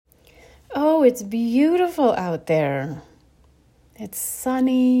Oh, it's beautiful out there. It's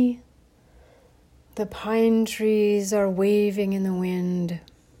sunny. The pine trees are waving in the wind.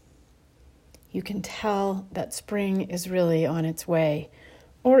 You can tell that spring is really on its way.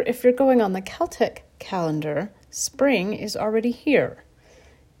 Or if you're going on the Celtic calendar, spring is already here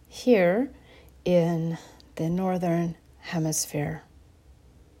in the northern hemisphere.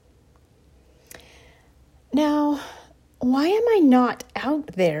 Now, why am I not out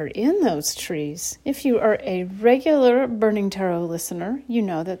there in those trees? If you are a regular Burning Tarot listener, you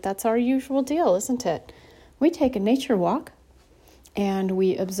know that that's our usual deal, isn't it? We take a nature walk, and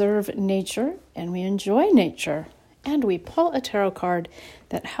we observe nature, and we enjoy nature, and we pull a tarot card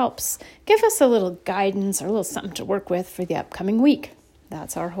that helps give us a little guidance or a little something to work with for the upcoming week.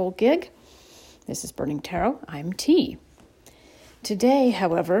 That's our whole gig. This is Burning Tarot. I'm T. Today,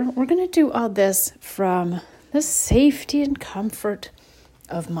 however, we're going to do all this from the safety and comfort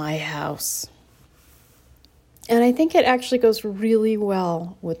of my house. And I think it actually goes really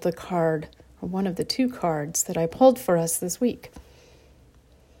well with the card, or one of the two cards that I pulled for us this week.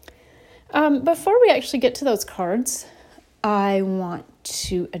 Before we actually get to those cards, I want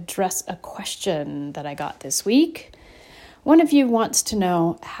to address a question that I got this week. One of you wants to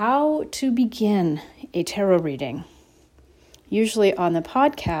know how to begin a tarot reading. Usually on the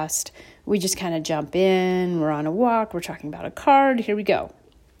podcast, we just kind of jump in, we're on a walk, we're talking about a card, here we go.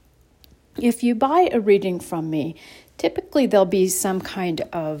 If you buy a reading from me, typically there'll be some kind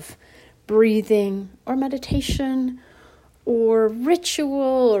of breathing or meditation or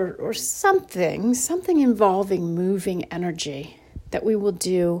ritual or something involving moving energy that we will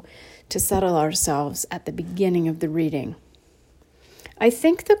do to settle ourselves at the beginning of the reading. I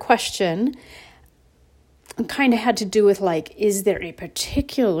think the question kind of had to do with is there a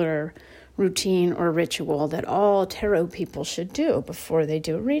particular routine or ritual that all tarot people should do before they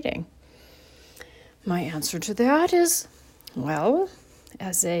do a reading? My answer to that is, well,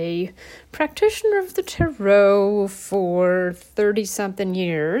 as a practitioner of the tarot for 30-something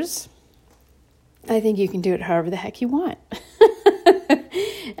years, I think you can do it however the heck you want.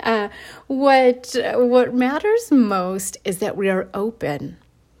 What matters most is that we are open,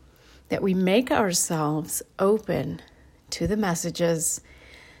 that we make ourselves open to the messages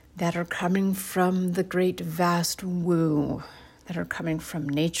that are coming from the great vast woo, that are coming from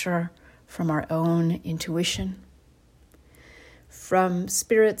nature, from our own intuition, from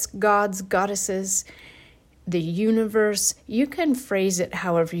spirits, gods, goddesses, the universe. You can phrase it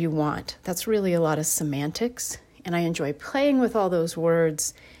however you want. That's really a lot of semantics, and I enjoy playing with all those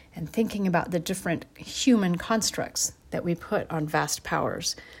words and thinking about the different human constructs that we put on vast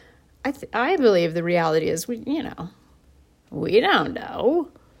powers. I believe the reality is we don't know.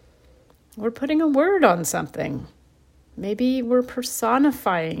 We're putting a word on something. Maybe we're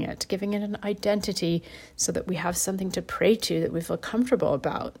personifying it, giving it an identity so that we have something to pray to that we feel comfortable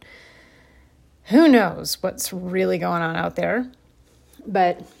about. Who knows what's really going on out there?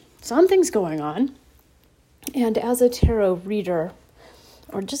 But something's going on. And as a tarot reader,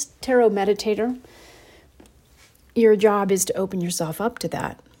 or just tarot meditator, your job is to open yourself up to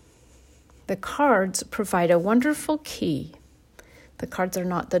that. The cards provide a wonderful key. The cards are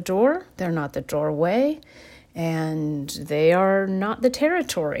not the door, they're not the doorway, and they are not the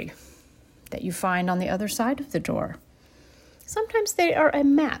territory that you find on the other side of the door. Sometimes they are a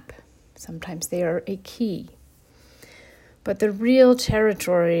map, sometimes they are a key. But the real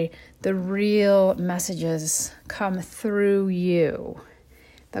territory, the real messages come through you.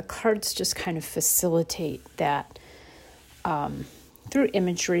 The cards just kind of facilitate that through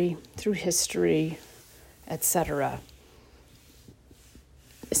imagery, through history, etc.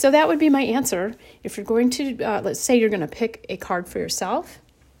 So that would be my answer. If you're going to, let's say you're going to pick a card for yourself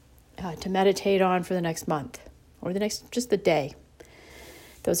to meditate on for the next month or just the day.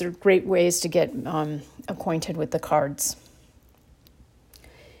 Those are great ways to get acquainted with the cards.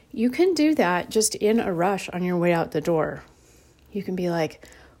 You can do that just in a rush on your way out the door. You can be like,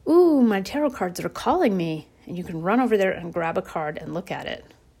 ooh, my tarot cards are calling me. And you can run over there and grab a card and look at it.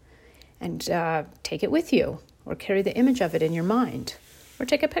 And take it with you. Or carry the image of it in your mind. Or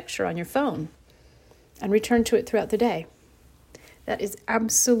take a picture on your phone. And return to it throughout the day. That is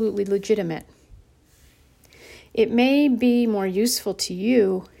absolutely legitimate. It may be more useful to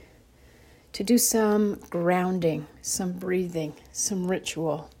you to do some grounding, some breathing, some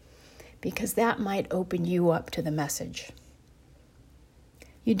ritual. Because that might open you up to the message.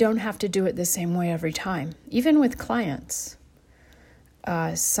 You don't have to do it the same way every time, even with clients.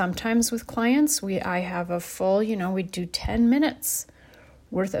 Sometimes with clients, I have a full, we do 10 minutes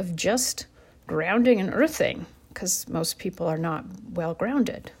worth of just grounding and earthing because most people are not well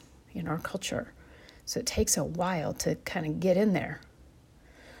grounded. in our culture. So it takes a while to kind of get in there.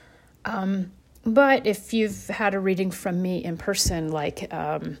 But if you've had a reading from me in person, like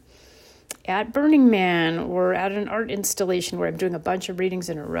at Burning Man or at an art installation where I'm doing a bunch of readings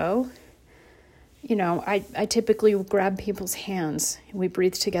in a row, I typically will grab people's hands and we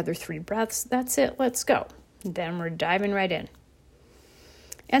breathe together 3 breaths. That's it. Let's go. Then we're diving right in.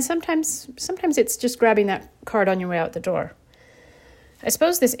 And sometimes it's just grabbing that card on your way out the door. I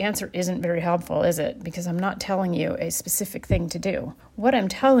suppose this answer isn't very helpful, is it? Because I'm not telling you a specific thing to do. What I'm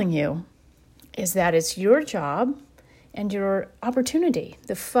telling you is that it's your job and your opportunity.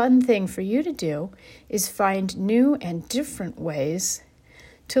 The fun thing for you to do is find new and different ways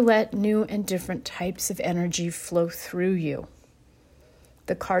to let new and different types of energy flow through you.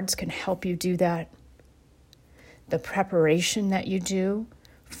 The cards can help you do that. The preparation that you do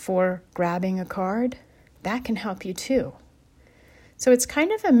for grabbing a card, that can help you too. So it's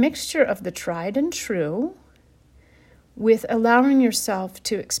kind of a mixture of the tried and true with allowing yourself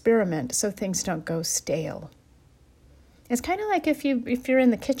to experiment so things don't go stale. It's kind of like if you're in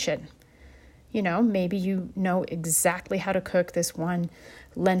the kitchen, maybe you know exactly how to cook this one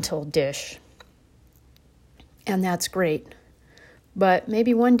lentil dish, and that's great. But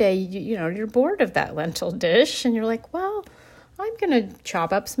maybe one day, you're bored of that lentil dish and you're like, well, I'm going to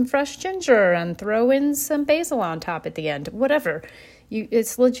chop up some fresh ginger and throw in some basil on top at the end. Whatever.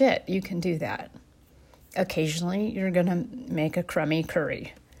 It's legit. You can do that. Occasionally, you're going to make a crummy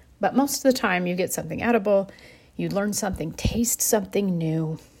curry. But most of the time, you get something edible. You learn something, taste something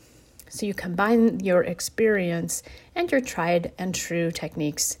new. So you combine your experience and your tried and true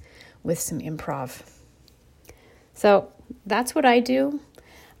techniques with some improv. So that's what I do.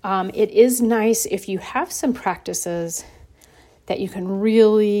 It is nice if you have some practices that you can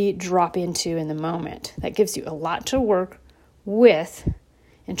really drop into in the moment. That gives you a lot to work with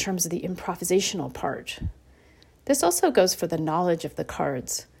in terms of the improvisational part. This also goes for the knowledge of the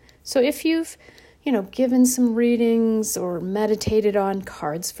cards. So if you've, given some readings or meditated on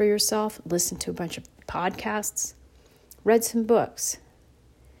cards for yourself, listened to a bunch of podcasts, read some books,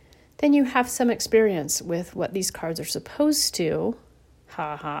 then you have some experience with what these cards are supposed to,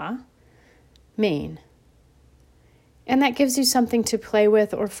 mean. And that gives you something to play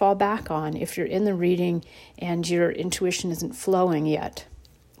with or fall back on if you're in the reading and your intuition isn't flowing yet.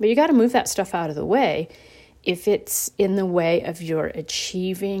 But you got to move that stuff out of the way if it's in the way of your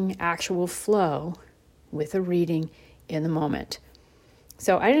achieving actual flow with a reading in the moment.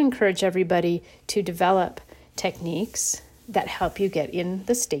 So I'd encourage everybody to develop techniques that help you get in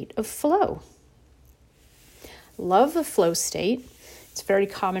the state of flow. Love the flow state. It's very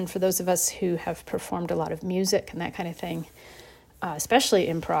common for those of us who have performed a lot of music and that kind of thing, especially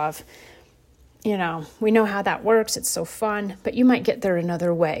improv. We know how that works. It's so fun, but you might get there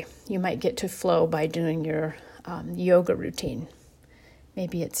another way. You might get to flow by doing your yoga routine.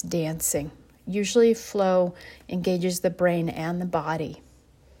 Maybe it's dancing. Usually flow engages the brain and the body.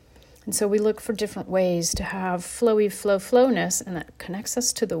 And so we look for different ways to have flowness, and that connects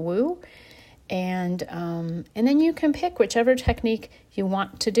us to the woo. And then you can pick whichever technique you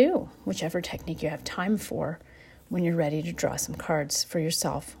want to do, whichever technique you have time for when you're ready to draw some cards for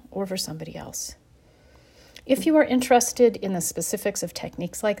yourself or for somebody else. If you are interested in the specifics of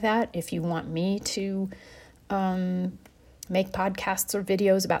techniques like that, if you want me to make podcasts or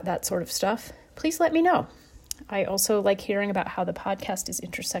videos about that sort of stuff, please let me know. I also like hearing about how the podcast is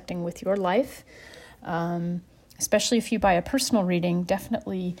intersecting with your life, especially if you buy a personal reading.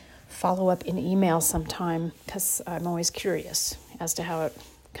 Definitely follow up in email sometime because I'm always curious as to how it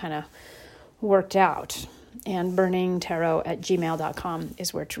kind of worked out. And burningtarot@gmail.com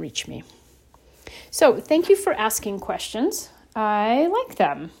is where to reach me. So thank you for asking questions. I like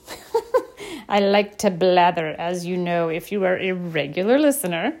them. I like to blather, as you know, if you are a regular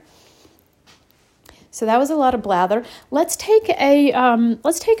listener. So that was a lot of blather. Let's take a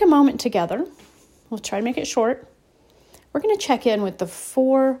moment together. We'll try to make it short. We're going to check in with the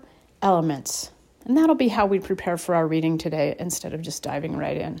 4 elements, and that'll be how we prepare for our reading today instead of just diving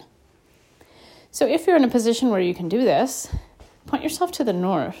right in. So if you're in a position where you can do this, point yourself to the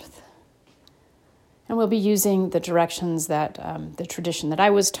north, and we'll be using the directions that the tradition that I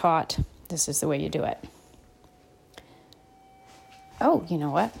was taught. This is the way you do it. Oh, you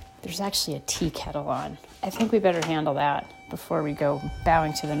know what? There's actually a tea kettle on. I think we better handle that before we go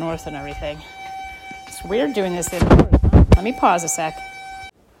bowing to the north and everything. It's weird doing this in the north, huh? Let me pause a sec.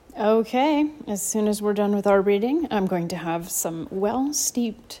 Okay, as soon as we're done with our reading, I'm going to have some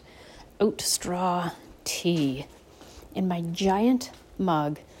well-steeped oat straw tea in my giant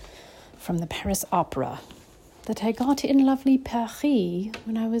mug from the Paris Opera. that I got in lovely Paris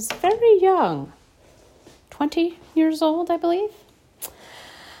when I was very young. 20 years old, I believe.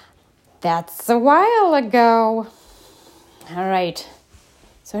 That's a while ago. All right.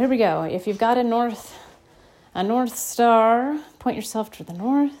 So here we go. If you've got a north star, point yourself to the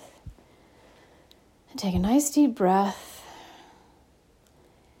north and take a nice deep breath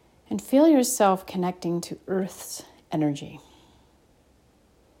and feel yourself connecting to Earth's energy.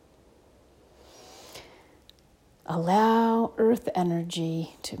 Allow Earth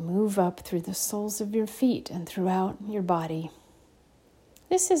energy to move up through the soles of your feet and throughout your body.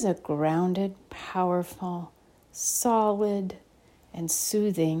 This is a grounded, powerful, solid, and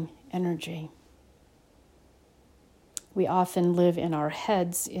soothing energy. We often live in our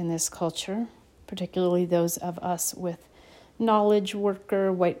heads in this culture, particularly those of us with knowledge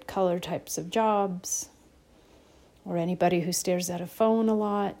worker, white-collar types of jobs, or anybody who stares at a phone a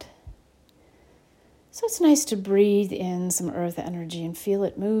lot. So it's nice to breathe in some earth energy and feel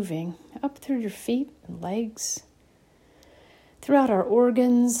it moving up through your feet and legs, throughout our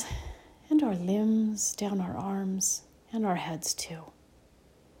organs and our limbs, down our arms and our heads too.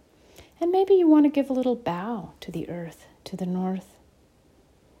 And maybe you want to give a little bow to the earth, to the north.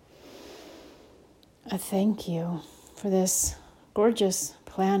 A thank you for this gorgeous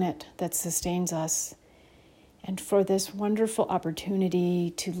planet that sustains us and for this wonderful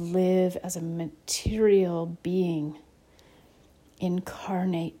opportunity to live as a material being,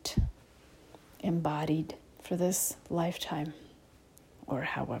 incarnate, embodied for this lifetime, or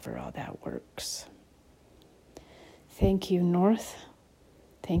however all that works. Thank you, North.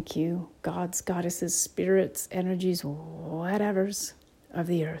 Thank you, gods, goddesses, spirits, energies, whatevers of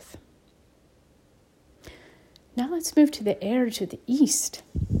the earth. Now let's move to the air to the east.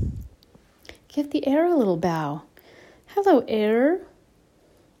 Give the air a little bow. Hello, air.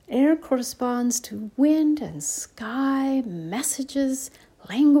 Air corresponds to wind and sky, messages,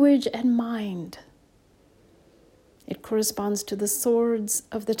 language, and mind. It corresponds to the swords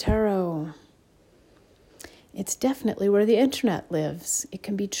of the tarot. It's definitely where the internet lives. It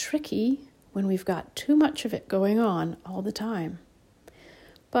can be tricky when we've got too much of it going on all the time.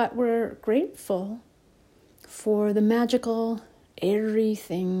 But we're grateful for the magical, airy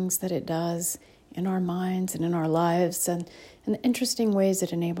things that it does in our minds and in our lives and the interesting ways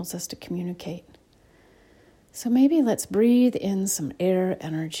it enables us to communicate. So maybe let's breathe in some air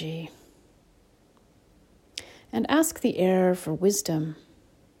energy and ask the air for wisdom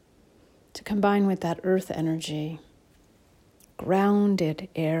to combine with that earth energy. Grounded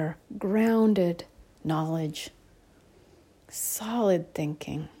air, grounded knowledge, solid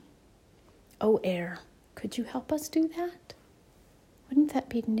thinking. Oh, air, could you help us do that? Wouldn't that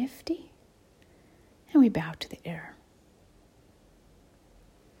be nifty? And we bow to the air.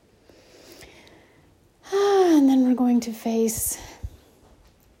 And then we're going to face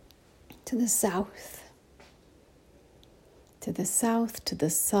to the south. To the south, to the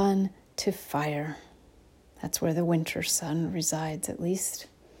sun, to fire. That's where the winter sun resides, at least.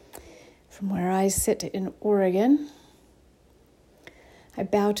 From where I sit in Oregon, I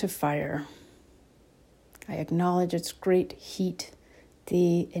bow to fire. I acknowledge its great heat,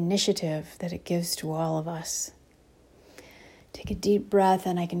 the initiative that it gives to all of us. Take a deep breath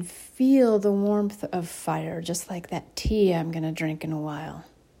and I can feel the warmth of fire, just like that tea I'm going to drink in a while.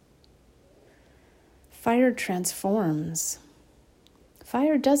 Fire transforms.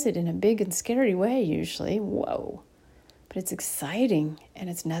 Fire does it in a big and scary way, usually. Whoa. But it's exciting and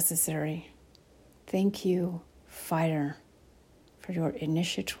it's necessary. Thank you, fire, for your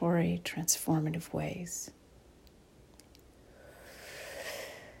initiatory, transformative ways.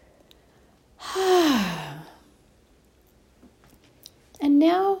 And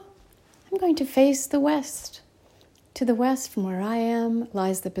now I'm going to face the west. To the west from where I am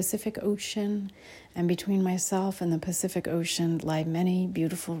lies the Pacific Ocean, and between myself and the Pacific Ocean lie many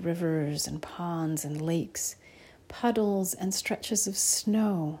beautiful rivers and ponds and lakes, puddles and stretches of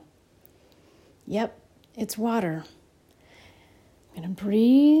snow. Yep, it's water. I'm going to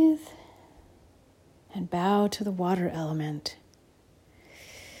breathe and bow to the water element.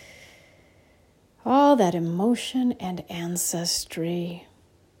 All that emotion and ancestry,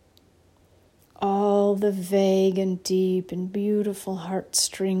 all the vague and deep and beautiful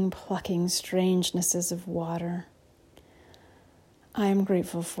heartstring-plucking strangenesses of water. I am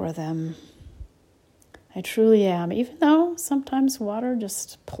grateful for them. I truly am, even though sometimes water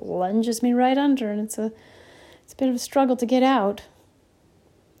just plunges me right under and it's a bit of a struggle to get out.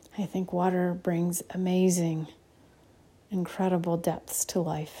 I think water brings amazing, incredible depths to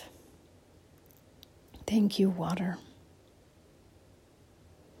life. Thank you, water.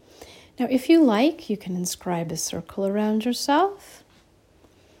 Now, if you like, you can inscribe a circle around yourself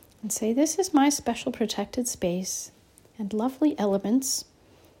and say, this is my special protected space and lovely elements,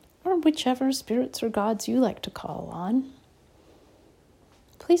 or whichever spirits or gods you like to call on.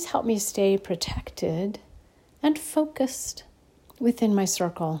 Please help me stay protected and focused within my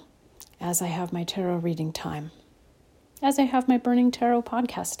circle as I have my tarot reading time, as I have my Burning Tarot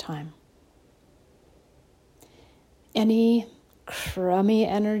podcast time. Any crummy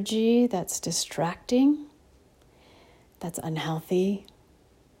energy that's distracting, that's unhealthy,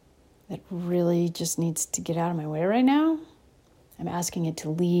 that really just needs to get out of my way right now, I'm asking it to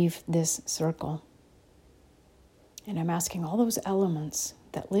leave this circle. And I'm asking all those elements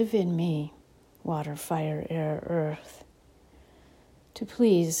that live in me, water, fire, air, earth, to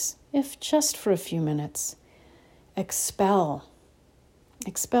please, if just for a few minutes, expel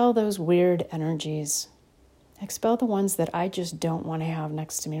those weird energies. Expel the ones that I just don't want to have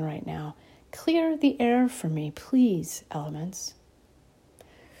next to me right now. Clear the air for me, please, elements.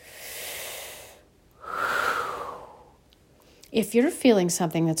 If you're feeling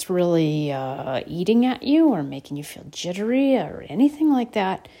something that's really eating at you or making you feel jittery or anything like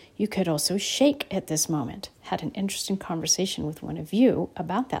that, you could also shake at this moment. Had an interesting conversation with one of you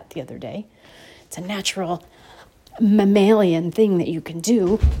about that the other day. It's a natural mammalian thing that you can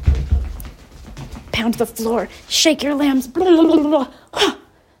do. Pound the floor, shake your limbs. Blah, blah, blah, blah.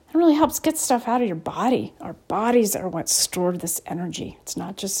 It really helps get stuff out of your body. Our bodies are what store this energy. It's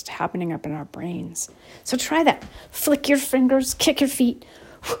not just happening up in our brains. So try that. Flick your fingers, kick your feet.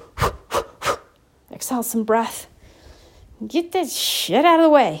 Exhale some breath. Get that shit out of the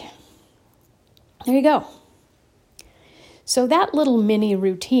way. There you go. So that little mini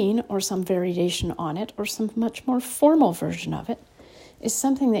routine or some variation on it or some much more formal version of it is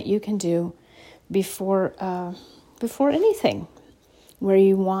something that you can do before anything, where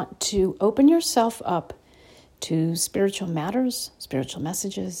you want to open yourself up to spiritual matters, spiritual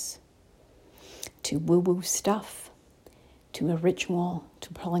messages, to woo-woo stuff, to a ritual,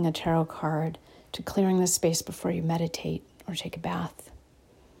 to pulling a tarot card, to clearing the space before you meditate or take a bath.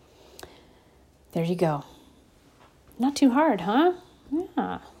 There you go. Not too hard, huh?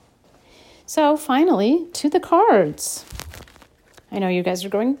 Yeah. So finally, to the cards. I know you guys are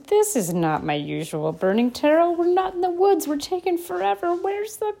going, this is not my usual Burning Tarot. We're not in the woods. We're taking forever.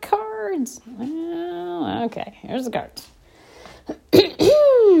 Where's the cards? Well, okay, here's the cards.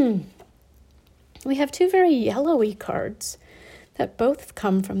 We have two very yellowy cards that both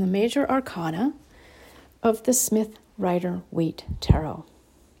come from the major arcana of the Smith-Rider-Waite Tarot.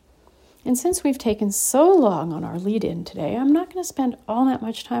 And since we've taken so long on our lead-in today, I'm not going to spend all that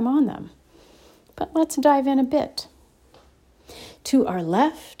much time on them. But let's dive in a bit. To our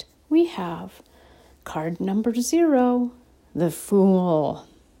left, we have card number 0, the Fool.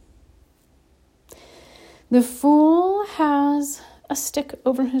 The Fool has a stick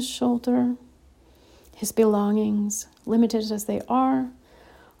over his shoulder. His belongings, limited as they are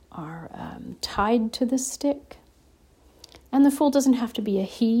tied to the stick. And the Fool doesn't have to be a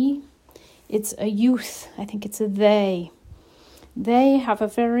he. It's a youth. I think it's a they. They have a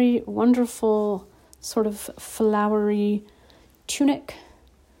very wonderful sort of flowery tunic.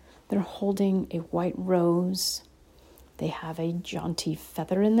 They're holding a white rose. They have a jaunty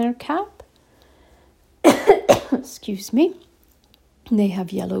feather in their cap. Excuse me. They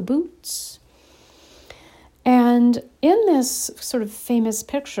have yellow boots. And in this sort of famous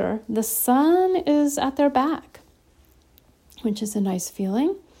picture, the sun is at their back, which is a nice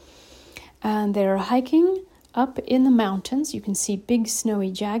feeling. And they're hiking up in the mountains. You can see big, snowy,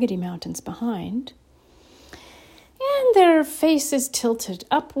 jaggedy mountains behind. And their face is tilted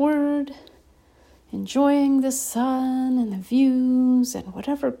upward, enjoying the sun and the views and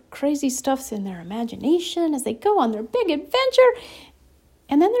whatever crazy stuff's in their imagination as they go on their big adventure.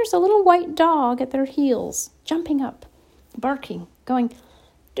 And then there's a little white dog at their heels, jumping up, barking, going,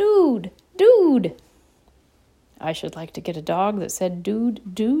 dude, dude. I should like to get a dog that said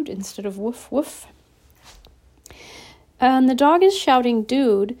dude, dude, instead of woof, woof. And the dog is shouting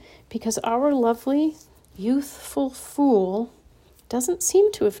dude because our lovely, youthful Fool doesn't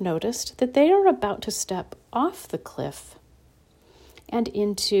seem to have noticed that they are about to step off the cliff and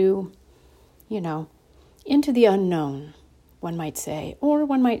into the unknown, one might say, or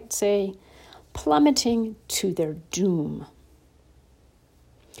one might say plummeting to their doom.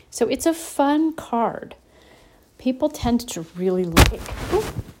 So it's a fun card. People tend to really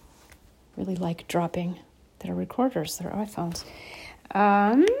like dropping their recorders, their iPhones.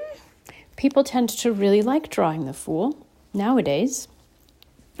 People tend to really like drawing the Fool nowadays.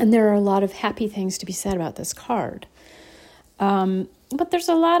 And there are a lot of happy things to be said about this card. But there's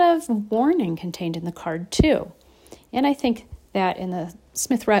a lot of warning contained in the card too. And I think that in the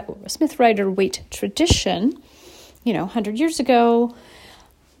Smith Rider-Waite tradition, 100 years ago,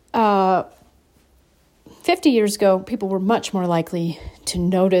 50 years ago, people were much more likely to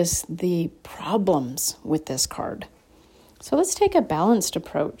notice the problems with this card. So let's take a balanced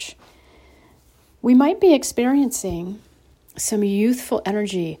approach. We might be experiencing some youthful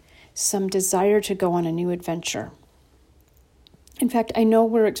energy, some desire to go on a new adventure. In fact, I know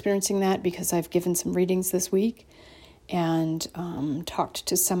we're experiencing that because I've given some readings this week and talked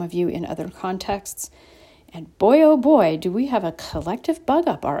to some of you in other contexts. And boy, oh boy, do we have a collective bug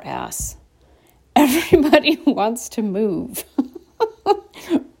up our ass. Everybody wants to move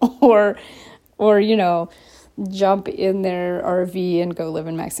or jump in their RV and go live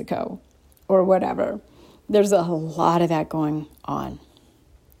in Mexico or whatever. There's a lot of that going on.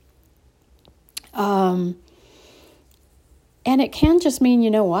 And it can just mean,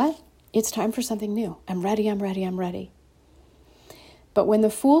 it's time for something new. I'm ready. But when the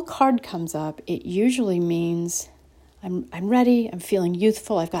Fool card comes up, it usually means I'm ready, I'm feeling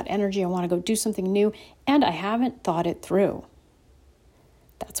youthful, I've got energy, I want to go do something new, and I haven't thought it through.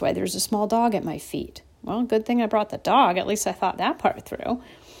 That's why there's a small dog at my feet. Well, good thing I brought the dog, at least I thought that part through.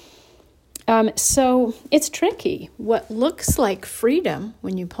 So it's tricky. What looks like freedom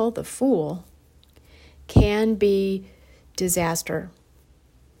when you pull the Fool can be disaster,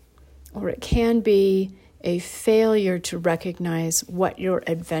 or it can be a failure to recognize what your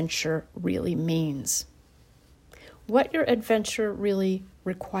adventure really means, what your adventure really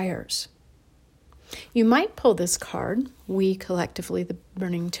requires. You might pull this card, we collectively, the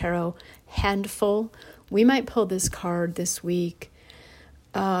Burning Tarot handful, we might pull this card this week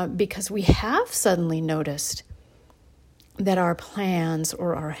because we have suddenly noticed that our plans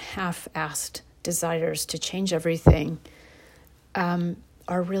or our half-assed desires to change everything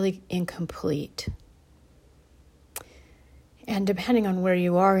are really incomplete. And depending on where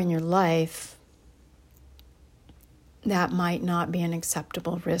you are in your life, that might not be an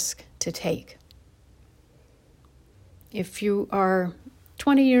acceptable risk to take. If you are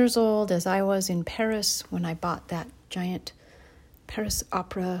 20 years old, as I was in Paris when I bought that giant Paris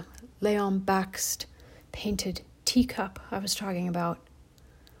Opera Léon Bakst painted teacup I was talking about,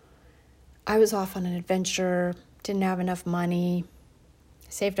 I was off on an adventure, didn't have enough money,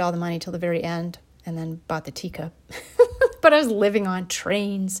 saved all the money till the very end, and then bought the teacup. But I was living on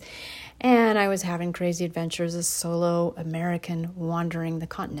trains, and I was having crazy adventures as a solo American wandering the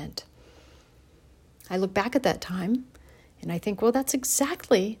continent. I look back at that time, and I think, well, that's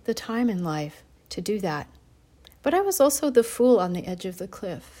exactly the time in life to do that. But I was also the fool on the edge of the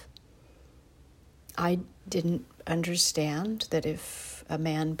cliff. I didn't understand that if a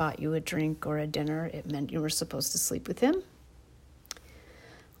man bought you a drink or a dinner, it meant you were supposed to sleep with him,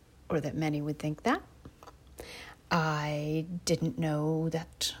 or that many would think that. I didn't know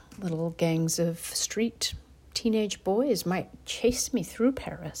that little gangs of street teenage boys might chase me through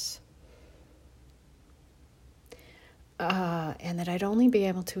Paris. And that I'd only be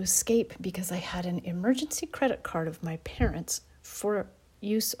able to escape because I had an emergency credit card of my parents for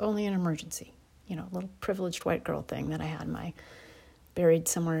use only in emergency. A little privileged white girl thing that I had buried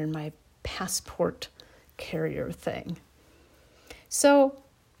somewhere in my passport carrier thing. So,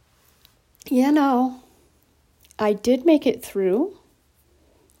 I did make it through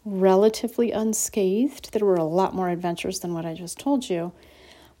relatively unscathed. There were a lot more adventures than what I just told you.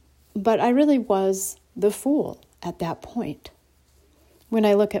 But I really was the fool at that point. When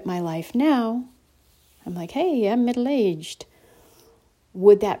I look at my life now, I'm like, hey, I'm middle-aged.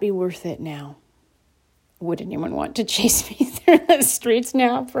 Would that be worth it now? Would anyone want to chase me through the streets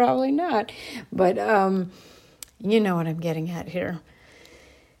now? Probably not. But you know what I'm getting at here.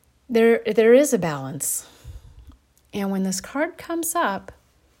 There is a balance. And when this card comes up,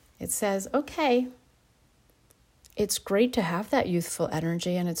 it says, okay, it's great to have that youthful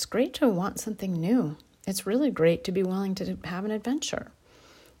energy, and it's great to want something new. It's really great to be willing to have an adventure.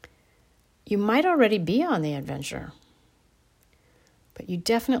 You might already be on the adventure, but you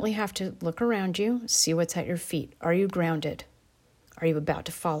definitely have to look around you, see what's at your feet. Are you grounded? Are you about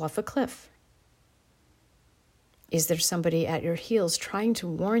to fall off a cliff? Is there somebody at your heels trying to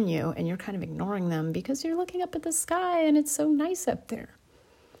warn you and you're kind of ignoring them because you're looking up at the sky and it's so nice up there?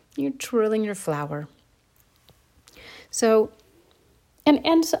 You're twirling your flower. So, and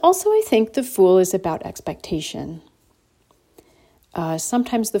also I think the Fool is about expectation.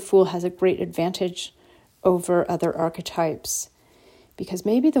 Sometimes the Fool has a great advantage over other archetypes because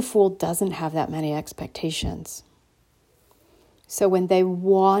maybe the Fool doesn't have that many expectations. So when they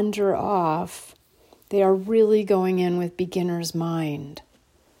wander off They are really going in with beginner's mind.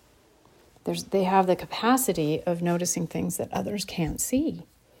 They have the capacity of noticing things that others can't see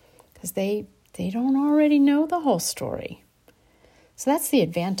because they don't already know the whole story. So that's the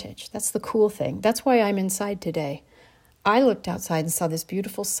advantage. That's the cool thing. That's why I'm inside today. I looked outside and saw this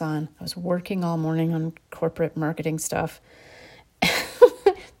beautiful sun. I was working all morning on corporate marketing stuff.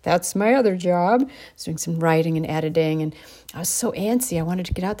 That's my other job. I was doing some writing and editing, and I was so antsy. I wanted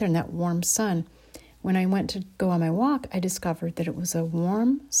to get out there in that warm sun. When I went to go on my walk, I discovered that it was a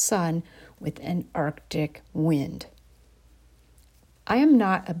warm sun with an Arctic wind. I am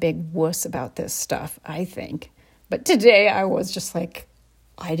not a big wuss about this stuff, I think. But today I was just like,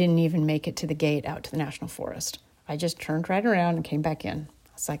 I didn't even make it to the gate out to the National Forest. I just turned right around and came back in.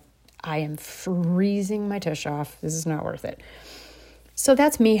 I was like, I am freezing my tush off. This is not worth it. So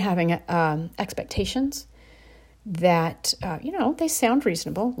that's me having expectations that, they sound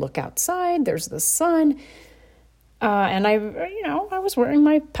reasonable. Look outside, there's the sun. And I was wearing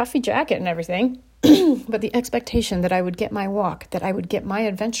my puffy jacket and everything. But the expectation that I would get my walk, that I would get my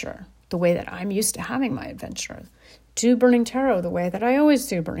adventure the way that I'm used to having my adventure, do Burning Tarot the way that I always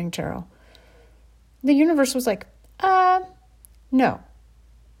do Burning Tarot. The universe was like, no.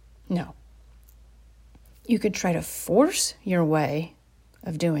 You could try to force your way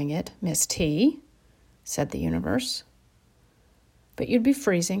of doing it, Miss T, said the universe. But you'd be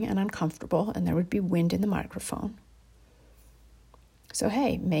freezing and uncomfortable, and there would be wind in the microphone. So,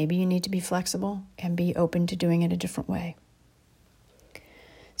 hey, maybe you need to be flexible and be open to doing it a different way.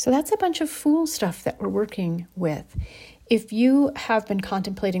 So that's a bunch of Fool stuff that we're working with. If you have been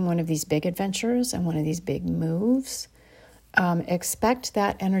contemplating one of these big adventures and one of these big moves, expect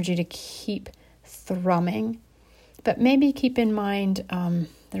that energy to keep thrumming. But maybe keep in mind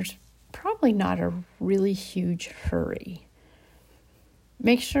there's probably not a really huge hurry.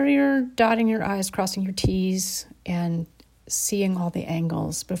 Make sure you're dotting your I's, crossing your T's, and seeing all the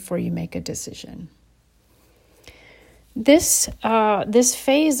angles before you make a decision. This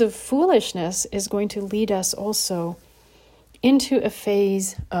phase of foolishness is going to lead us also into a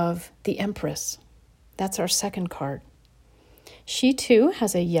phase of the Empress. That's our second card. She too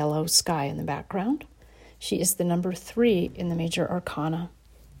has a yellow sky in the background. She is the number 3 in the Major Arcana.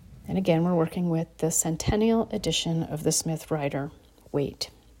 And again, we're working with the Centennial edition of the Smith Rider. Wait.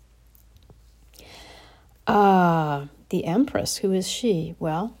 The Empress, who is she?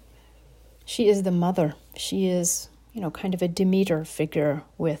 Well, she is the mother. She is, kind of a Demeter figure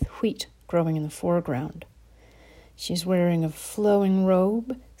with wheat growing in the foreground. She's wearing a flowing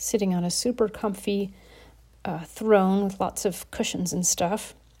robe, sitting on a super comfy throne with lots of cushions and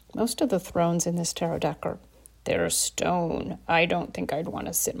stuff. Most of the thrones in this tarot deck they're stone. I don't think I'd want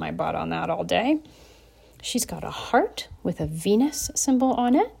to sit my butt on that all day. She's got a heart with a Venus symbol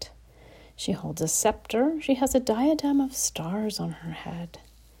on it. She holds a scepter. She has a diadem of stars on her head.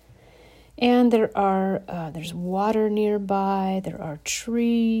 And there's water nearby. There are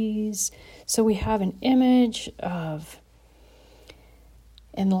trees. So we have an image of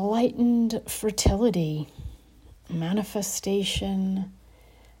enlightened fertility, manifestation,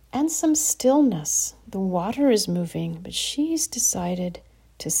 and some stillness. The water is moving, but she's decided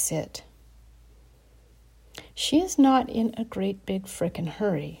to sit. She is not in a great big frickin'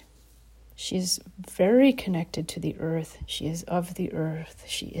 hurry. She's very connected to the earth. She is of the earth.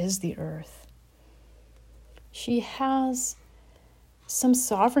 She is the earth. She has some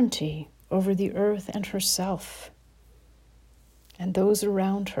sovereignty over the earth and herself and those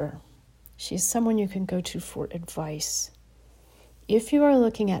around her. She is someone you can go to for advice. If you are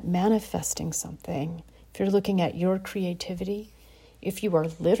looking at manifesting something, if you're looking at your creativity, if you are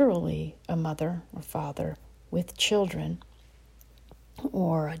literally a mother or father with children,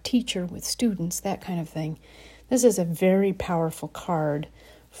 or a teacher with students, that kind of thing, this is a very powerful card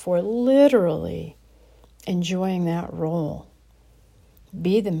for literally enjoying that role.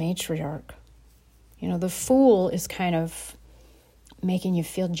 Be the matriarch. The Fool is kind of making you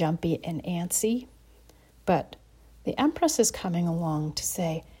feel jumpy and antsy, but the Empress is coming along to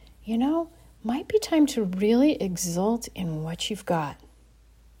say, might be time to really exult in what you've got.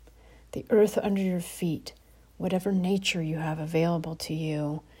 The earth under your feet, whatever nature you have available to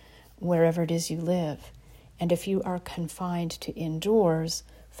you, wherever it is you live. And if you are confined to indoors,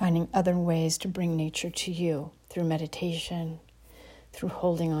 finding other ways to bring nature to you through meditation, through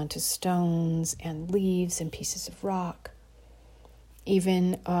holding on to stones and leaves and pieces of rock.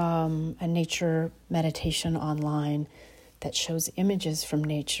 Even a nature meditation online that shows images from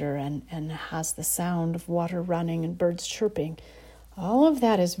nature and has the sound of water running and birds chirping. All of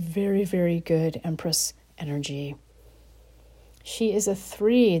that is very, very good Empress energy. She is a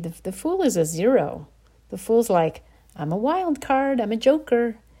 3. The Fool is a 0. The Fool's like, I'm a wild card, I'm a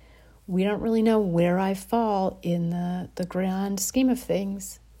joker. We don't really know where I fall in the grand scheme of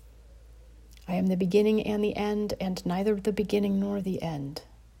things. I am the beginning and the end, and neither the beginning nor the end.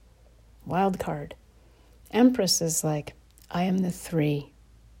 Wild card. Empress is like, I am the 3.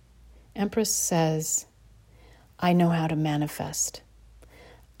 Empress says, I know how to manifest.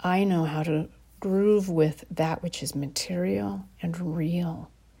 I know how to groove with that which is material and real,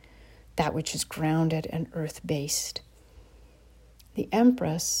 that which is grounded and earth-based. The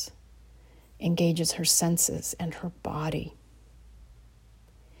Empress engages her senses and her body.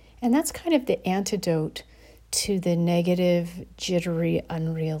 And that's kind of the antidote to the negative, jittery,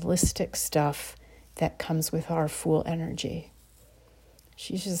 unrealistic stuff that comes with our Fool energy.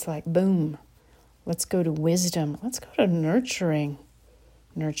 She's just like, boom, let's go to wisdom. Let's go to nurturing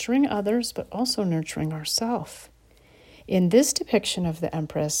others, but also nurturing ourselves. In this depiction of the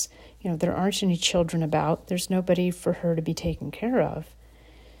Empress, there aren't any children about. There's nobody for her to be taken care of.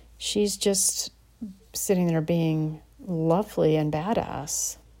 She's just sitting there being lovely and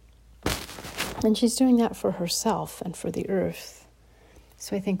badass. And she's doing that for herself and for the earth.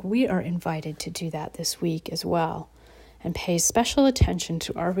 So I think we are invited to do that this week as well, and pay special attention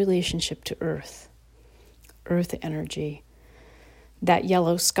to our relationship to earth energy. That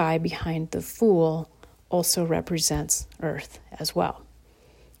yellow sky behind the Fool also represents earth as well.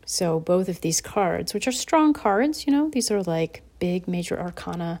 So both of these cards, which are strong cards, these are like big major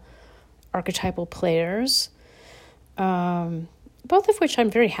arcana archetypal players, both of which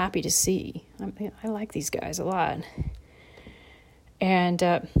I'm very happy to see. I like these guys a lot. And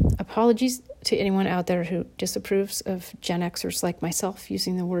apologies to anyone out there who disapproves of Gen Xers like myself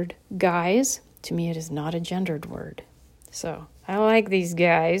using the word guys. To me, it is not a gendered word. So I like these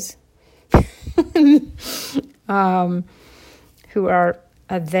guys who are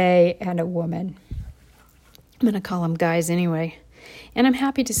a they and a woman. I'm going to call them guys anyway. And I'm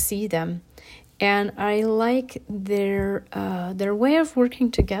happy to see them. And I like their way of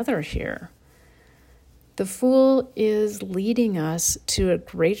working together here. The Fool is leading us to a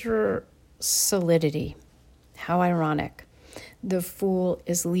greater solidity. How ironic. The Fool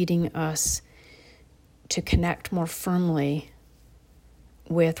is leading us to connect more firmly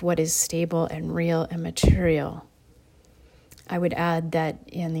with what is stable and real and material. I would add that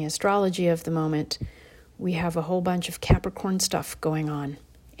in the astrology of the moment, we have a whole bunch of Capricorn stuff going on,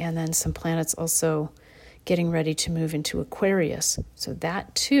 and then some planets also getting ready to move into Aquarius. So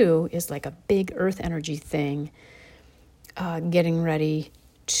that too is like a big earth energy thing, getting ready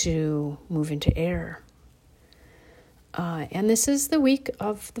to move into air. And this is the week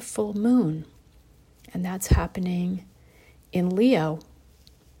of the full moon, and that's happening in Leo,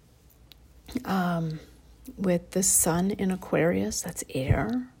 with the sun in Aquarius. That's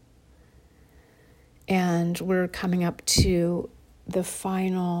air. And we're coming up to the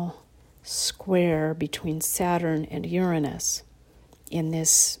final square between Saturn and Uranus in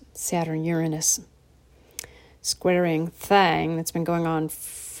this Saturn-Uranus squaring thing that's been going on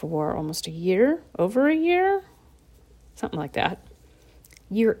for almost a year, over a year, something like that,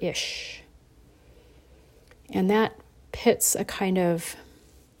 year-ish. And that pits a kind of,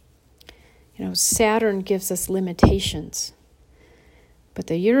 Saturn gives us limitations, but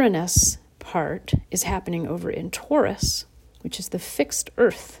the Uranus part is happening over in Taurus, which is the fixed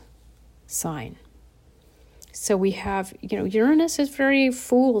earth sign. So we have, Uranus is very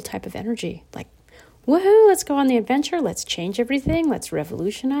Fool type of energy, like, woohoo, let's go on the adventure, let's change everything, let's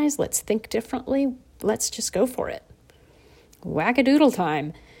revolutionize, let's think differently, let's just go for it. Whack-a-doodle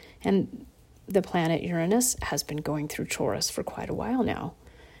time. And the planet Uranus has been going through Taurus for quite a while now.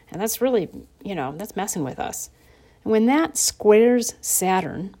 And that's really, that's messing with us. And when that squares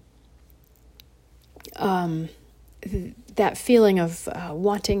Saturn, that feeling of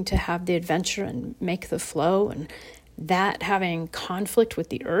wanting to have the adventure and make the flow, and that having conflict with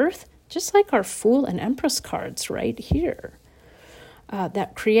the earth, just like our Fool and Empress cards right here,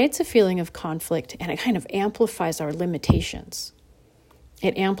 that creates a feeling of conflict, and it kind of amplifies our limitations.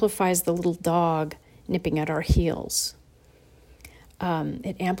 It amplifies the little dog nipping at our heels.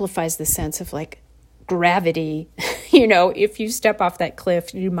 It amplifies the sense of like gravity. If you step off that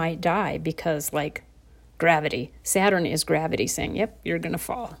cliff, you might die because like gravity. Saturn is gravity saying, yep, you're going to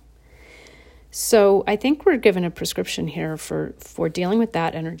fall. So I think we're given a prescription here for dealing with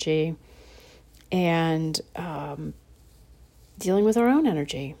that energy and dealing with our own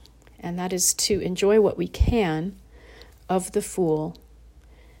energy. And that is to enjoy what we can of the Fool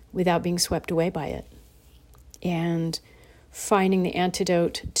without being swept away by it. And finding the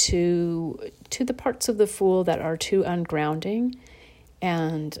antidote to the parts of the Fool that are too ungrounding,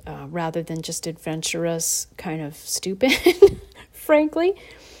 And rather than just adventurous, kind of stupid, frankly,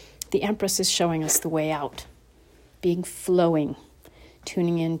 the Empress is showing us the way out, being flowing,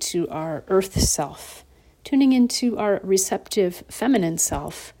 tuning into our earth self, tuning into our receptive feminine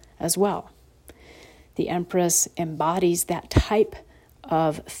self as well. The Empress embodies that type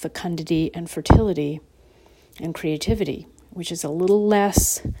of fecundity and fertility and creativity, which is a little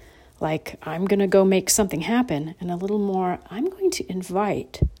less like I'm going to go make something happen, and a little more I'm going to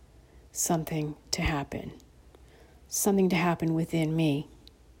invite something to happen within me,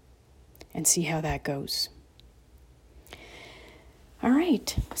 and see how that goes. All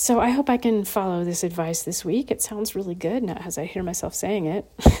right, so I hope I can follow this advice this week. It sounds really good now as I hear myself saying it.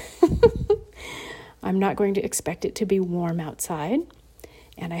 I'm not going to expect it to be warm outside,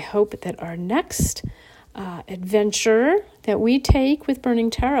 and I hope that our next adventure that we take with Burning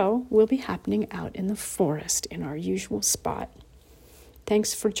Tarot will be happening out in the forest in our usual spot.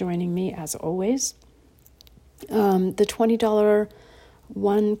 Thanks for joining me as always. The $20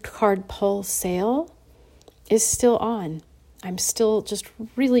 one card pull sale is still on. I'm still just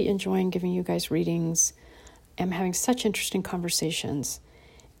really enjoying giving you guys readings. I'm having such interesting conversations,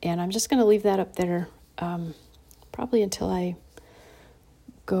 and I'm just going to leave that up there probably until I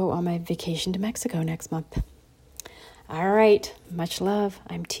go on my vacation to Mexico next month. All right, much love.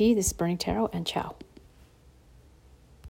 I'm T. This is Burning Tarot, and ciao.